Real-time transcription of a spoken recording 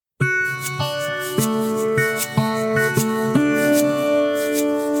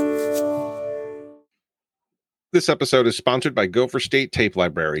This episode is sponsored by Gopher State Tape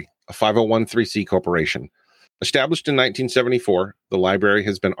Library, a 501(c) corporation. Established in 1974, the library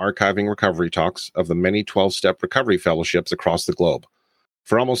has been archiving recovery talks of the many 12-step recovery fellowships across the globe.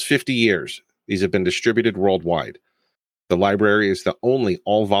 For almost 50 years, these have been distributed worldwide. The library is the only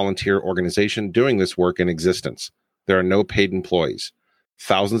all-volunteer organization doing this work in existence. There are no paid employees.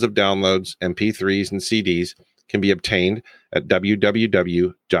 Thousands of downloads, MP3s, and CDs can be obtained at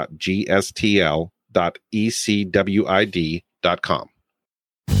www.gstl.ecwid.com.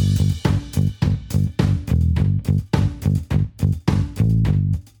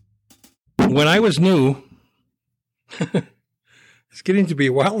 When I was new, it's getting to be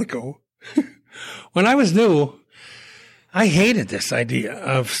a while ago. When I was new, I hated this idea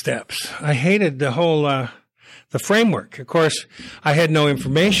of steps. I hated the whole, the framework. Of course, I had no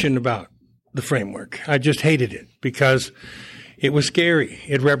information about the framework. I just hated it because it was scary.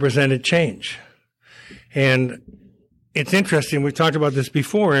 It represented change. And it's interesting. We've talked about this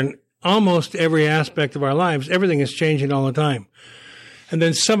before. In almost every aspect of our lives, everything is changing all the time. And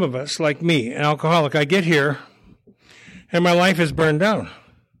then some of us, like me, an alcoholic, I get here and my life is burned down.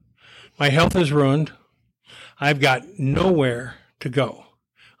 My health is ruined. I've got nowhere to go.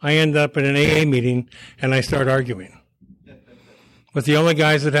 I end up in an AA meeting and I start arguing with the only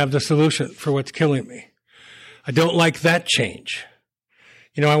guys that have the solution for what's killing me. I don't like that change.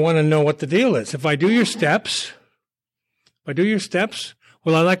 You know, I want to know what the deal is. If I do your steps,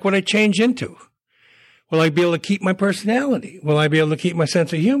 will I like what I change into? Will I be able to keep my personality? Will I be able to keep my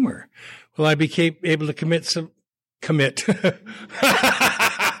sense of humor? Will I be able to commit? Will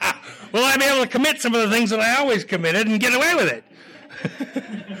I be able to commit some of the things that I always committed and get away with it?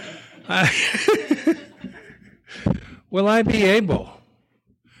 Will I be able?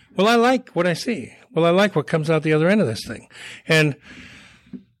 Will I like what I see? Will I like what comes out the other end of this thing? And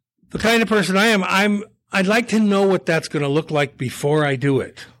the kind of person I am, I'd like to know what that's going to look like before I do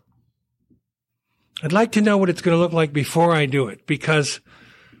it. I'd like to know what it's going to look like before I do it because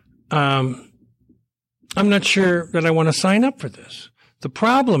I'm not sure that I want to sign up for this. The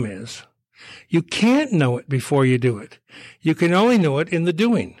problem is you can't know it before you do it. You can only know it in the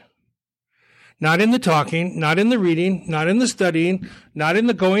doing. Not in the talking, not in the reading, not in the studying, not in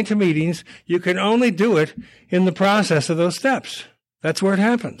the going to meetings. You can only do it in the process of those steps. That's where it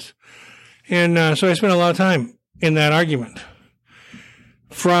happens. And so I spent a lot of time in that argument.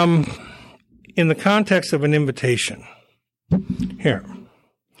 In the context of an invitation. Here,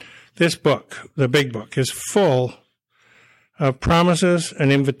 this book, the big book, is full of promises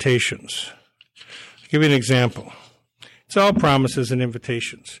and invitations. I'll give you an example. It's all promises and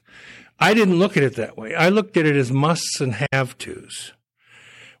invitations. I didn't look at it that way. I looked at it as musts and have-tos,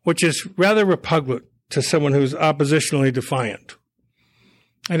 which is rather repugnant to someone who's oppositionally defiant.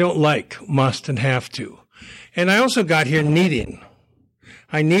 I don't like must and have to. And I also got here needing.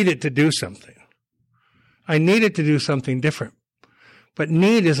 I needed to do something. I needed to do something different. But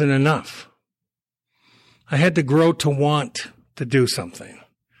need isn't enough. I had to grow to want to do something.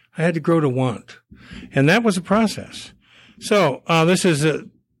 I had to grow to want. And that was a process. So this is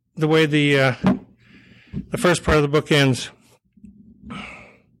the way the first part of the book ends.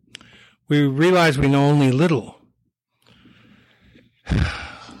 We realize we know only little.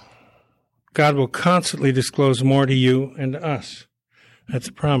 God will constantly disclose more to you and to us. That's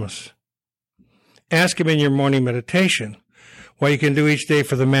a promise. Ask him in your morning meditation what you can do each day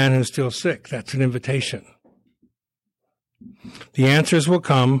for the man who's still sick. That's an invitation. The answers will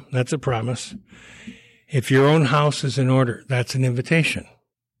come. That's a promise. If your own house is in order, that's an invitation.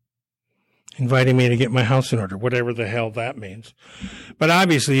 Inviting me to get my house in order, whatever the hell that means. But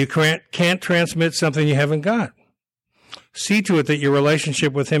obviously you can't transmit something you haven't got. See to it that your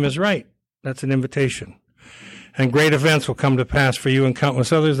relationship with him is right. That's an invitation. And great events will come to pass for you and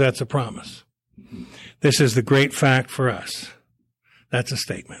countless others. That's a promise. This is the great fact for us. That's a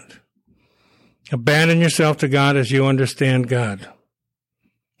statement. Abandon yourself to God as you understand God.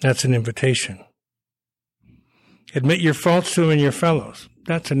 That's an invitation. Admit your faults to him and your fellows.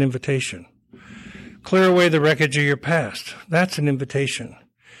 That's an invitation. Clear away the wreckage of your past. That's an invitation.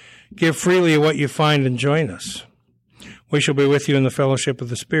 Give freely of what you find and join us. We shall be with you in the fellowship of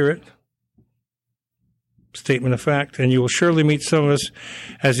the Spirit. Statement of fact. And you will surely meet some of us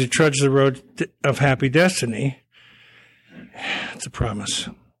as you trudge the road of happy destiny. It's a promise.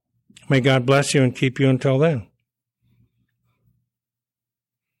 May God bless you and keep you until then.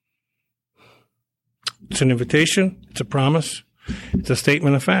 It's an invitation. It's a promise. It's a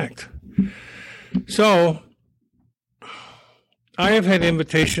statement of fact. So, I have had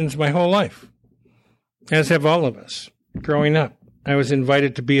invitations my whole life, as have all of us. Growing up, I was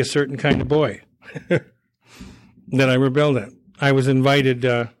invited to be a certain kind of boy. that I rebelled at. I was invited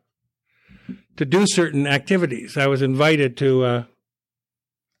to do certain activities. I was invited to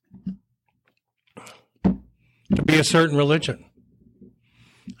be a certain religion.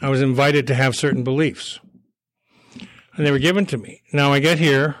 I was invited to have certain beliefs. And they were given to me. Now I get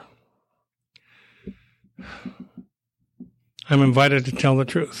here. I'm invited to tell the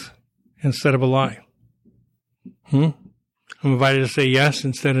truth instead of a lie. I'm invited to say yes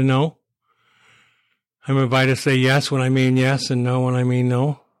instead of no. I'm invited to say yes when I mean yes and no when I mean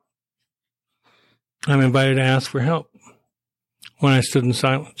no. I'm invited to ask for help when I stood in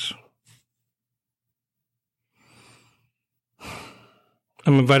silence.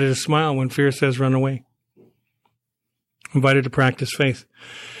 I'm invited to smile when fear says run away. I'm invited to practice faith.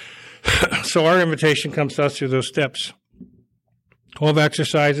 So our invitation comes to us through those steps. 12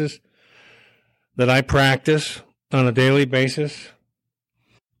 exercises that I practice on a daily basis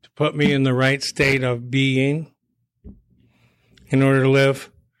to put me in the right state of being in order to live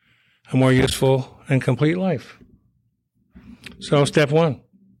a more useful and complete life. So step 1,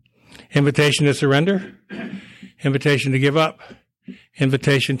 invitation to surrender, invitation to give up,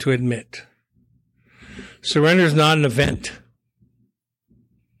 invitation to admit. Surrender is not an event.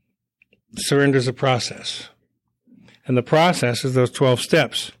 Surrender is a process. And the process is those 12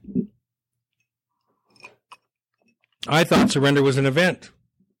 steps. I thought surrender was an event.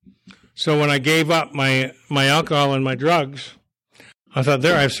 So when I gave up my alcohol and my drugs, I thought,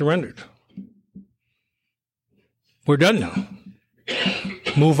 there, I've surrendered. We're done now.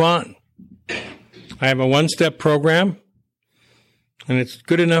 Move on. I have a 1-step program, and it's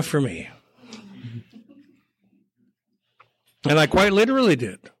good enough for me. And I quite literally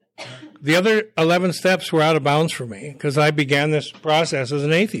did. The other 11 steps were out of bounds for me because I began this process as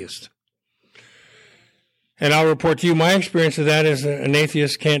an atheist. And I'll report to you my experience of that is an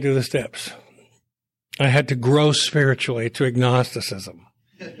atheist can't do the steps. I had to grow spiritually to agnosticism,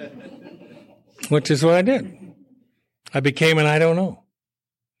 which is what I did. I became an I don't know.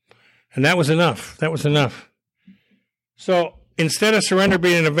 And that was enough. That was enough. So instead of surrender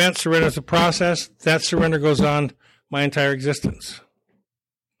being an event, surrender is a process. That surrender goes on my entire existence.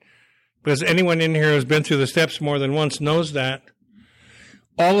 Because anyone in here who has been through the steps more than once knows that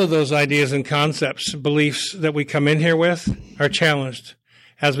all of those ideas and concepts, beliefs that we come in here with are challenged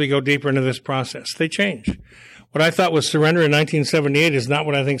as we go deeper into this process. They change. What I thought was surrender in 1978 is not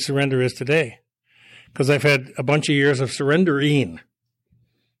what I think surrender is today. Because I've had a bunch of years of surrendering.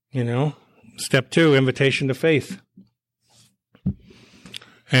 You know, step 2, invitation to faith.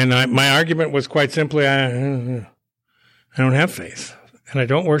 And my argument was quite simply, I don't have faith, and I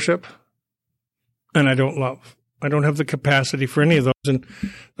don't worship, and I don't love. I don't have the capacity for any of those. And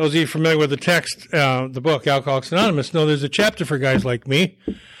those of you familiar with the text, the book, Alcoholics Anonymous, know there's a chapter for guys like me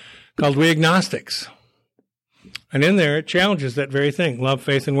called We Agnostics. And in there, it challenges that very thing, love,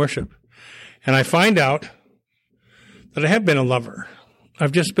 faith, and worship. And I find out that I have been a lover.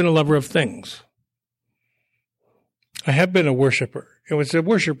 I've just been a lover of things. I have been a worshiper. It was a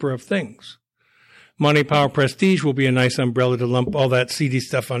worshiper of things. Money, power, prestige will be a nice umbrella to lump all that seedy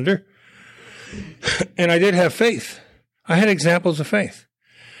stuff under. And I did have faith. I had examples of faith.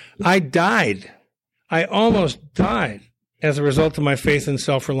 I died. I almost died as a result of my faith and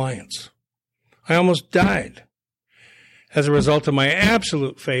self-reliance. I almost died as a result of my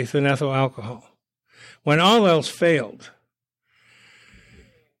absolute faith in ethyl alcohol. When all else failed,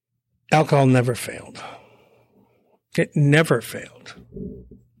 alcohol never failed. It never failed.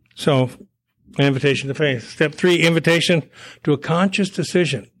 So, an invitation to faith. Step 3, invitation to a conscious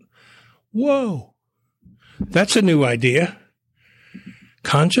decision. Whoa, that's a new idea.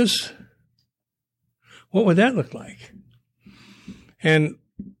 Conscious? What would that look like? And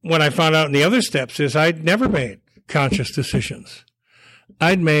what I found out in the other steps is I'd never made conscious decisions.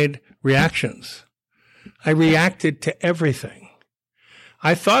 I'd made reactions. I reacted to everything.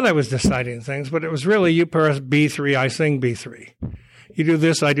 I thought I was deciding things, but it was really you press B3, I sing B3. You do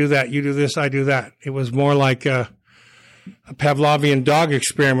this, I do that. You do this, I do that. It was more like a Pavlovian dog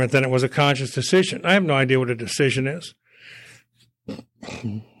experiment than it was a conscious decision. I have no idea what a decision is.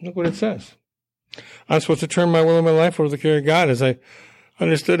 Look what it says. I'm supposed to turn my will and my life over to the care of God as I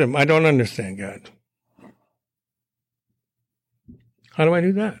understood him. I don't understand God. How do I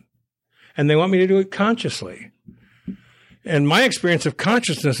do that? And they want me to do it consciously. And my experience of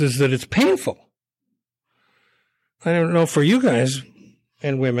consciousness is that it's painful. I don't know for you guys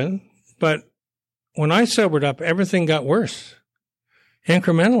and women, but when I sobered up, everything got worse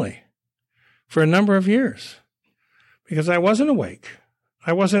incrementally for a number of years because I wasn't awake.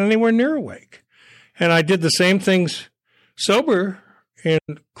 I wasn't anywhere near awake. And I did the same things sober in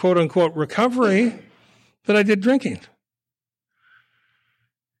quote unquote recovery that I did drinking.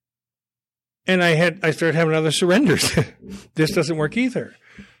 And I started having other surrenders. This doesn't work either.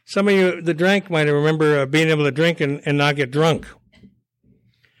 Some of you that drank might remember being able to drink and not get drunk.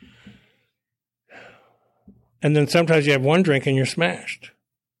 And then sometimes you have one drink and you're smashed.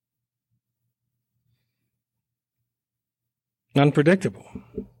 Unpredictable.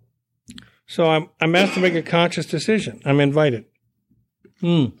 So I'm asked to make a conscious decision. I'm invited.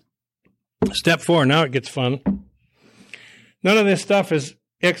 Step 4, now it gets fun. None of this stuff is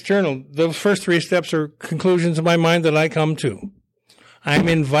external. Those first 3 steps are conclusions of my mind that I come to. I'm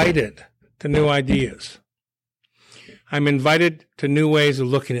invited to new ideas. I'm invited to new ways of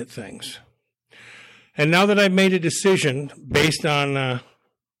looking at things. And now that I've made a decision based on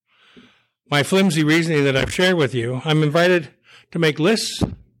my flimsy reasoning that I've shared with you, I'm invited to make lists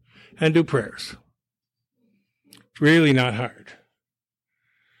and do prayers. It's really not hard.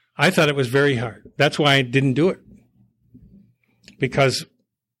 I thought it was very hard. That's why I didn't do it. Because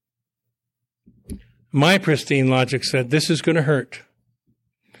my pristine logic said, this is going to hurt.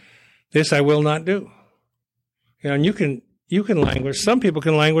 This I will not do. And you can languish. Some people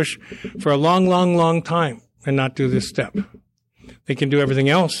can languish for a long, long, long time and not do this step. They can do everything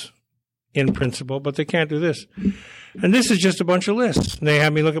else in principle, but they can't do this. And this is just a bunch of lists. They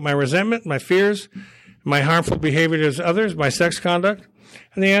have me look at my resentment, my fears, my harmful behavior to others, my sex conduct,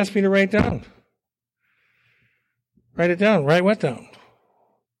 and they ask me to write down. Write it down. Write what down?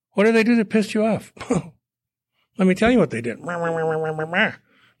 What did they do that pissed you off? Let me tell you what they did.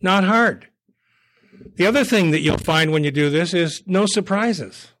 Not hard. The other thing that you'll find when you do this is no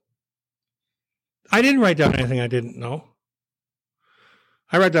surprises. I didn't write down anything I didn't know.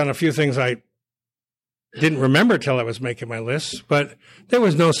 I wrote down a few things I didn't remember till I was making my lists, but there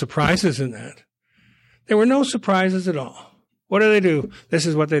was no surprises in that. There were no surprises at all. What did they do? This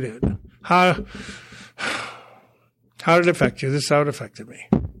is what they did. How did it affect you? This is how it affected me.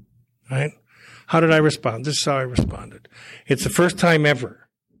 Right? How did I respond? This is how I responded. It's the first time ever.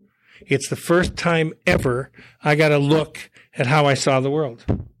 It's the first time ever I got a look at how I saw the world.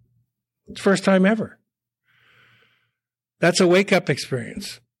 It's the first time ever. That's a wake-up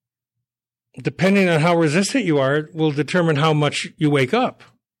experience. Depending on how resistant you are, it will determine how much you wake up.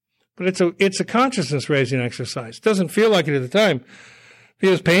 But it's a consciousness-raising exercise. It doesn't feel like it at the time. It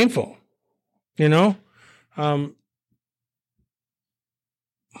feels painful, you know?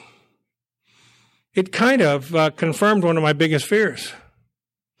 It kind of confirmed one of my biggest fears,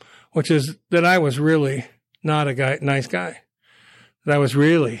 which is that I was really not a nice guy. That I was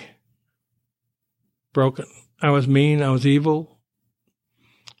really broken. I was mean. I was evil.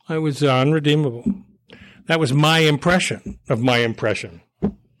 I was unredeemable. That was my impression of my impression.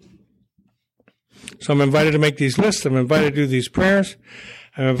 So I'm invited to make these lists. I'm invited to do these prayers.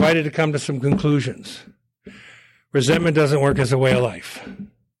 I'm invited to come to some conclusions. Resentment doesn't work as a way of life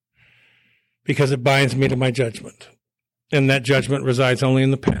because it binds me to my judgment. And that judgment resides only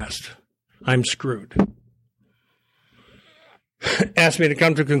in the past. I'm screwed. Asked me to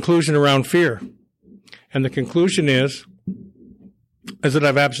come to a conclusion around fear. And the conclusion is that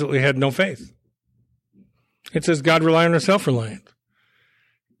I've absolutely had no faith. It says God reliant or self-reliant.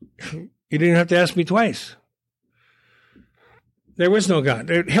 You didn't have to ask me twice. There was no God.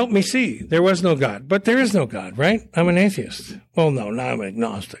 It helped me see there was no God. But there is no God, right? I'm an atheist. Well, no, now I'm an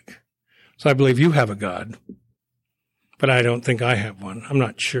agnostic. So I believe you have a God. But I don't think I have one. I'm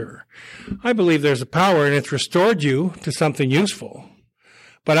not sure. I believe there's a power and it's restored you to something useful.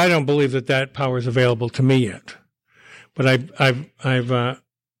 But I don't believe that power is available to me yet. But I've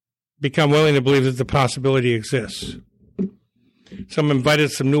become willing to believe that the possibility exists. So I'm invited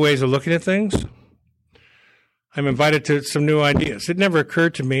to some new ways of looking at things. I'm invited to some new ideas. It never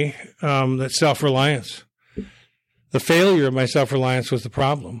occurred to me that self-reliance, the failure of my self-reliance was the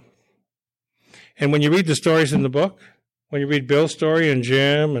problem. And when you read the stories in the book, when you read Bill's story and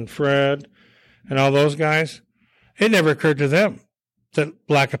Jim and Fred and all those guys, it never occurred to them that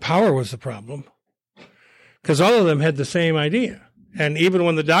lack of power was the problem. Because all of them had the same idea. And even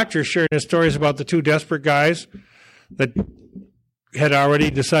when the doctor shared his stories about the 2 desperate guys that had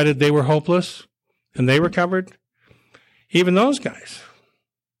already decided they were hopeless and they recovered, even those guys,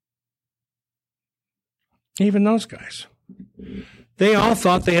 they all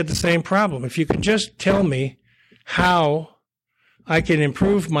thought they had the same problem. If you can just tell me how I can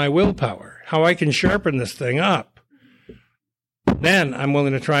improve my willpower, how I can sharpen this thing up, then I'm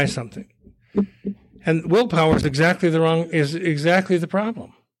willing to try something. And willpower is exactly the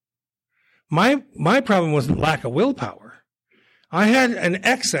problem. My problem wasn't lack of willpower. I had an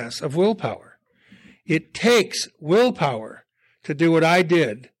excess of willpower. It takes willpower to do what I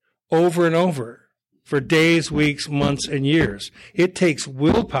did over and over for days, weeks, months, and years. It takes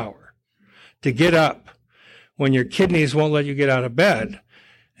willpower to get up when your kidneys won't let you get out of bed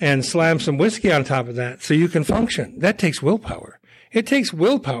and slam some whiskey on top of that so you can function. That takes willpower. It takes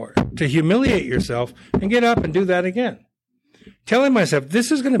willpower to humiliate yourself and get up and do that again. Telling myself,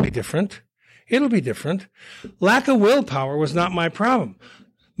 this is going to be different. It'll be different. Lack of willpower was not my problem.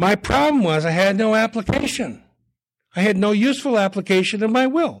 My problem was I had no application. I had no useful application of my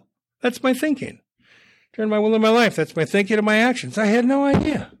will. That's my thinking. Turn my will in my life. That's my thinking and my actions. I had no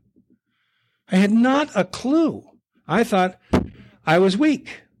idea. I had not a clue. I thought I was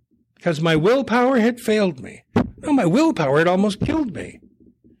weak because my willpower had failed me. No, my willpower had almost killed me.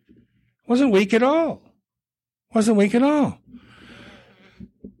 Wasn't weak at all. Wasn't weak at all.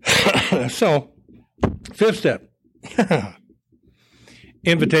 So, fifth step.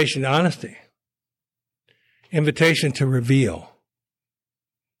 Invitation to honesty. Invitation to reveal.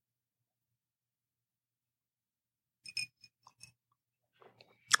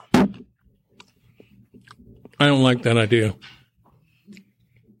 I don't like that idea.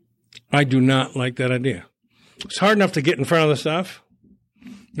 I do not like that idea. It's hard enough to get in front of the stuff.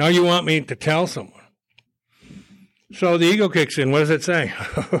 Now you want me to tell someone. So the ego kicks in. What does it say?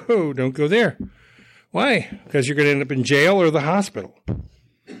 Oh, don't go there. Why? Because you're going to end up in jail or the hospital.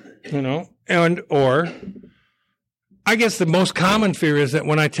 Or I guess the most common fear is that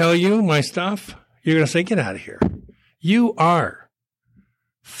when I tell you my stuff, you're going to say, get out of here. You are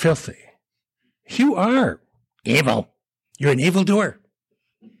filthy. You are evil. You're an evildoer.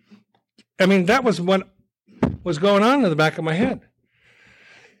 I mean, that was what was going on in the back of my head.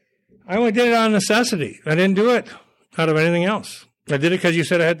 I only did it on necessity. I didn't do it out of anything else. I did it because you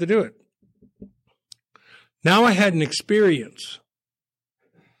said I had to do it. Now I had an experience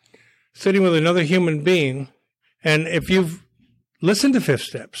sitting with another human being, and if you've listened to Fifth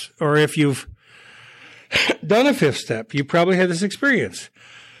Steps, or if you've done a fifth step, you probably had this experience.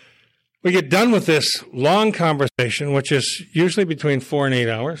 We get done with this long conversation, which is usually between 4 and 8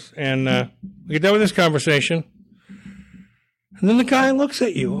 hours, and we get done with this conversation, and then the guy looks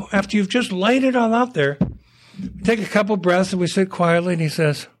at you after you've just laid it all out there. We take a couple breaths and we sit quietly, and he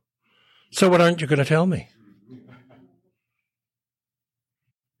says, so what aren't you going to tell me?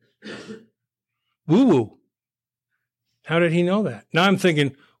 Woo-woo. How did he know that? Now I'm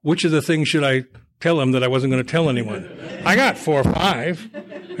thinking, which of the things should I tell him that I wasn't going to tell anyone? I got 4 or 5.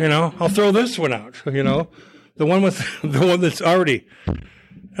 I'll throw this one out. The one that's already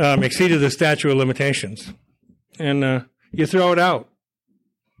exceeded the statute of limitations, and you throw it out.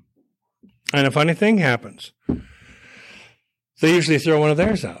 And a funny thing happens. They usually throw one of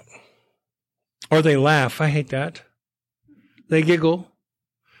theirs out, or they laugh. I hate that. They giggle,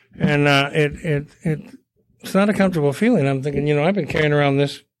 and it's not a comfortable feeling. I'm thinking, I've been carrying around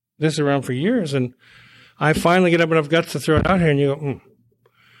this around for years, and I finally get up enough guts to throw it out here, and you go,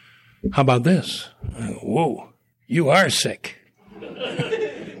 how about this? I go, whoa, you are sick.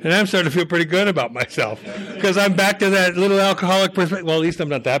 And I'm starting to feel pretty good about myself because I'm back to that little alcoholic perspective. Well, at least I'm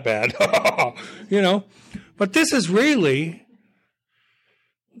not that bad, But this is really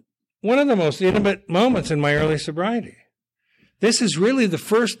one of the most intimate moments in my early sobriety. This is really the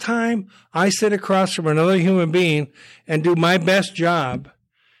first time I sit across from another human being and do my best job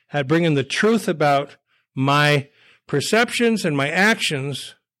at bringing the truth about my perceptions and my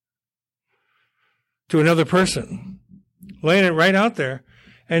actions to another person, laying it right out there.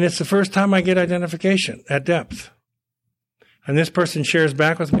 And it's the first time I get identification at depth. And this person shares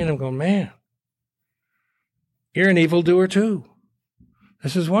back with me, and I'm going, man, you're an evildoer too.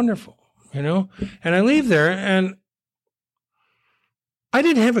 This is wonderful, And I leave there, and I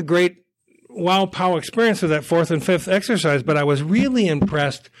didn't have a great wow pow experience with that fourth and fifth exercise, but I was really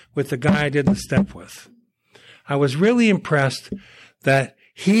impressed with the guy I did the step with. I was really impressed that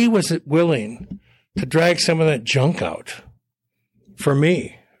he was willing to drag some of that junk out for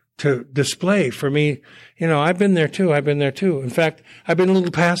me, to display for me. I've been there too. In fact, I've been a little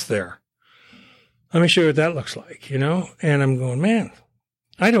past there. Let me show you what that looks like, And I'm going, man,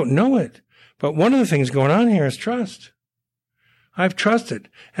 I don't know it. But one of the things going on here is trust. I've trusted,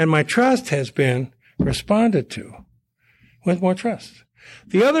 and my trust has been responded to with more trust.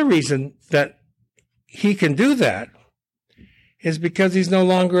 The other reason that he can do that is because he's no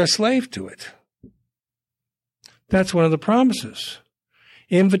longer a slave to it. That's one of the promises.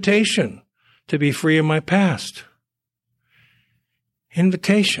 Invitation to be free of my past.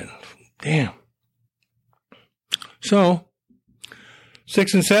 Invitation. Damn. So,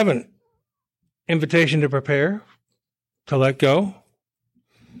 6 and 7. Invitation to prepare, to let go.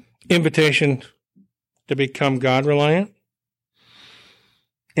 Invitation to become God-reliant.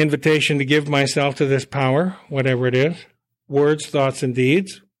 Invitation to give myself to this power, whatever it is, words, thoughts, and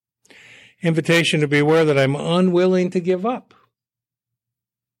deeds. Invitation to be aware that I'm unwilling to give up.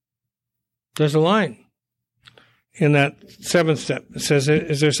 There's a line in that 7th step that says,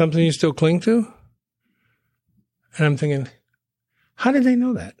 is there something you still cling to? And I'm thinking, how did they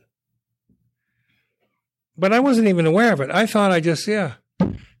know that? But I wasn't even aware of it. I thought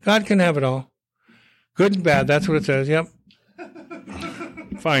God can have it all. Good and bad, that's what it says. Yep.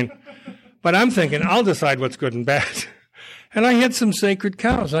 Fine. But I'm thinking, I'll decide what's good and bad. And I had some sacred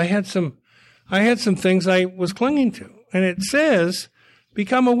cows. I had some things I was clinging to. And it says,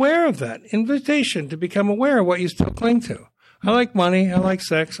 become aware of that. Invitation to become aware of what you still cling to. I like money. I like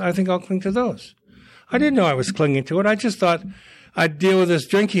sex. I think I'll cling to those. I didn't know I was clinging to it. I just thought I'd deal with this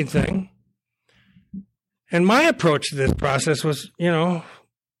drinking thing. And my approach to this process was,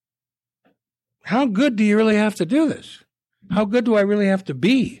 how good do you really have to do this? How good do I really have to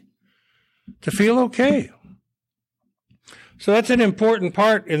be to feel okay? So that's an important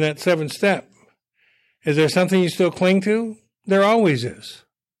part in that 7th step. Is there something you still cling to? There always is.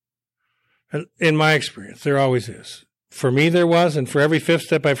 In my experience, there always is. For me, there was, and for every 5th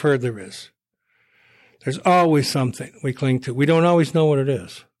step I've heard, there is. There's always something we cling to. We don't always know what it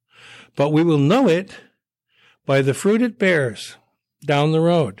is, but we will know it by the fruit it bears down the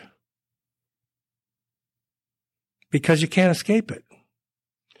road, because you can't escape it.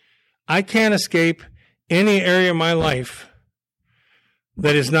 I can't escape any area of my life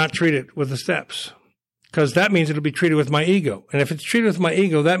that is not treated with the steps, because that means it'll be treated with my ego. And if it's treated with my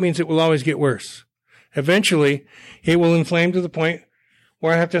ego, that means it will always get worse. Eventually, it will inflame to the point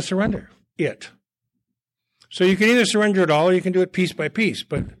where I have to surrender it. So you can either surrender it all or you can do it piece by piece.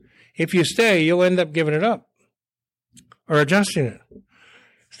 But if you stay, you'll end up giving it up or adjusting it.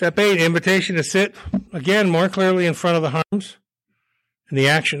 Step 8, invitation to sit, again, more clearly in front of the harms and the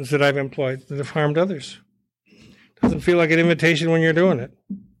actions that I've employed that have harmed others. Doesn't feel like an invitation when you're doing it.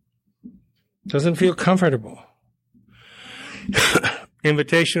 Doesn't feel comfortable.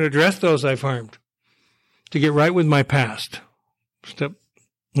 Invitation to address those I've harmed, to get right with my past. Step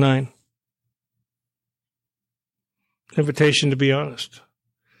 9. Invitation to be honest,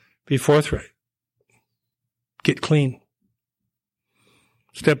 be forthright, get clean.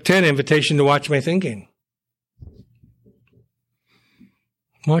 Step 10, invitation to watch my thinking.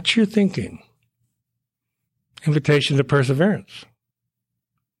 Watch your thinking. Invitation to perseverance.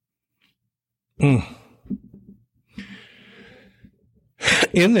 In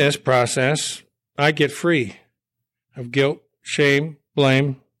this process, I get free of guilt, shame,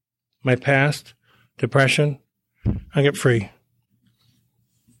 blame, my past, depression. I get free.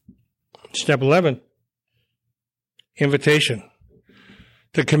 Step 11, invitation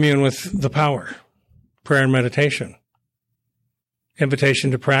to commune with the power, prayer and meditation. Invitation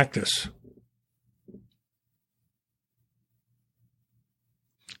to practice.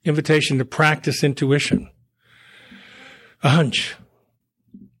 Invitation to practice intuition. A hunch.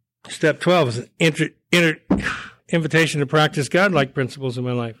 Step 12 is an invitation to practice godlike principles in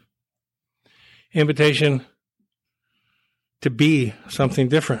my life. Invitation to be something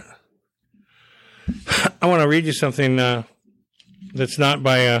different. I want to read you something that's not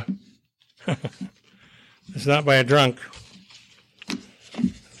by a it's not by a drunk.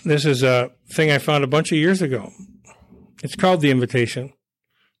 This is a thing I found a bunch of years ago. It's called The Invitation.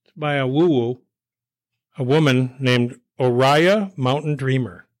 It's by a woo-woo, a woman named Oriah Mountain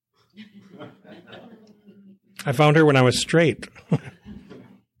Dreamer. I found her when I was straight.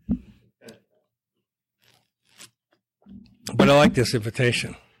 But I like this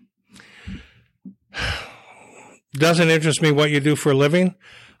invitation. Doesn't interest me what you do for a living.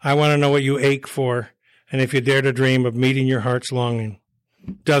 I want to know what you ache for, and if you dare to dream of meeting your heart's longing.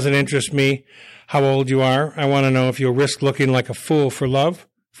 Doesn't interest me how old you are. I want to know if you'll risk looking like a fool for love,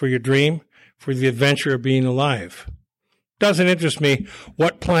 for your dream, for the adventure of being alive. Doesn't interest me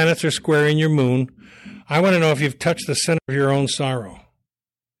what planets are squaring your moon. I want to know if you've touched the center of your own sorrow.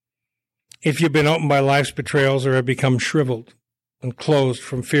 If you've been opened by life's betrayals or have become shriveled and closed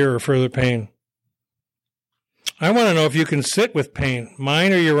from fear or further pain. I want to know if you can sit with pain,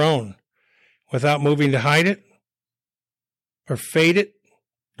 mine or your own, without moving to hide it or fade it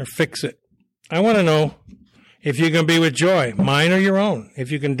or fix it. I want to know if you can be with joy, mine or your own,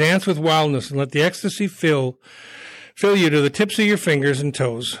 if you can dance with wildness and let the ecstasy fill you to the tips of your fingers and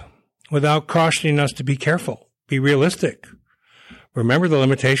toes without cautioning us to be careful, be realistic. Remember the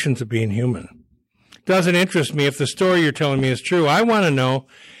limitations of being human. Doesn't interest me if the story you're telling me is true. I want to know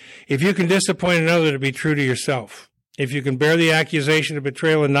if you can disappoint another to be true to yourself, if you can bear the accusation of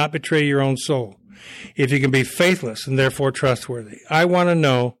betrayal and not betray your own soul, if you can be faithless and therefore trustworthy. I want to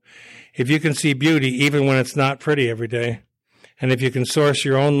know if you can see beauty even when it's not pretty every day, and if you can source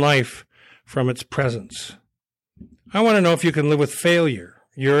your own life from its presence. I want to know if you can live with failure,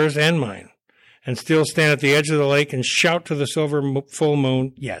 yours and mine, and still stand at the edge of the lake and shout to the silver full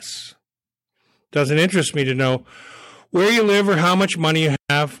moon, yes. Doesn't interest me to know where you live or how much money you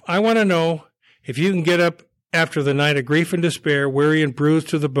have. I want to know if you can get up after the night of grief and despair, weary and bruised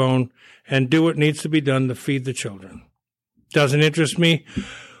to the bone, and do what needs to be done to feed the children. Doesn't interest me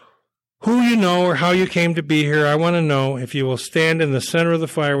who you know or how you came to be here. I want to know if you will stand in the center of the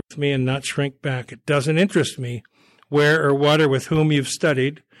fire with me and not shrink back. It doesn't interest me where or what or with whom you've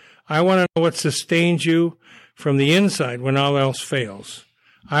studied. I want to know what sustains you from the inside when all else fails.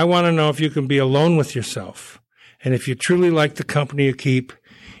 I want to know if you can be alone with yourself and if you truly like the company you keep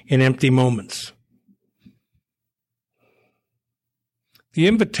in empty moments. The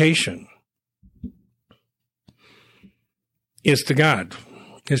invitation is to God,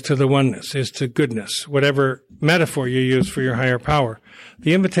 is to the oneness, is to goodness, whatever metaphor you use for your higher power.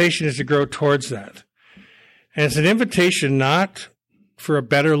 The invitation is to grow towards that. And it's an invitation not for a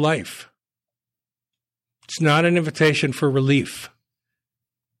better life. It's not an invitation for relief.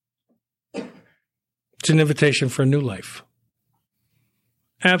 It's an invitation for a new life.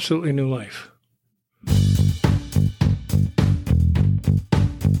 Absolutely new life.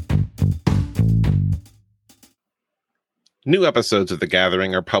 New episodes of The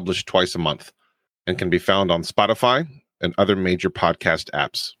Gathering are published twice a month and can be found on Spotify and other major podcast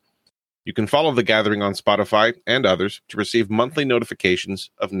apps. You can follow The Gathering on Spotify and others to receive monthly notifications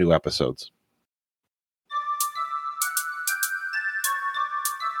of new episodes.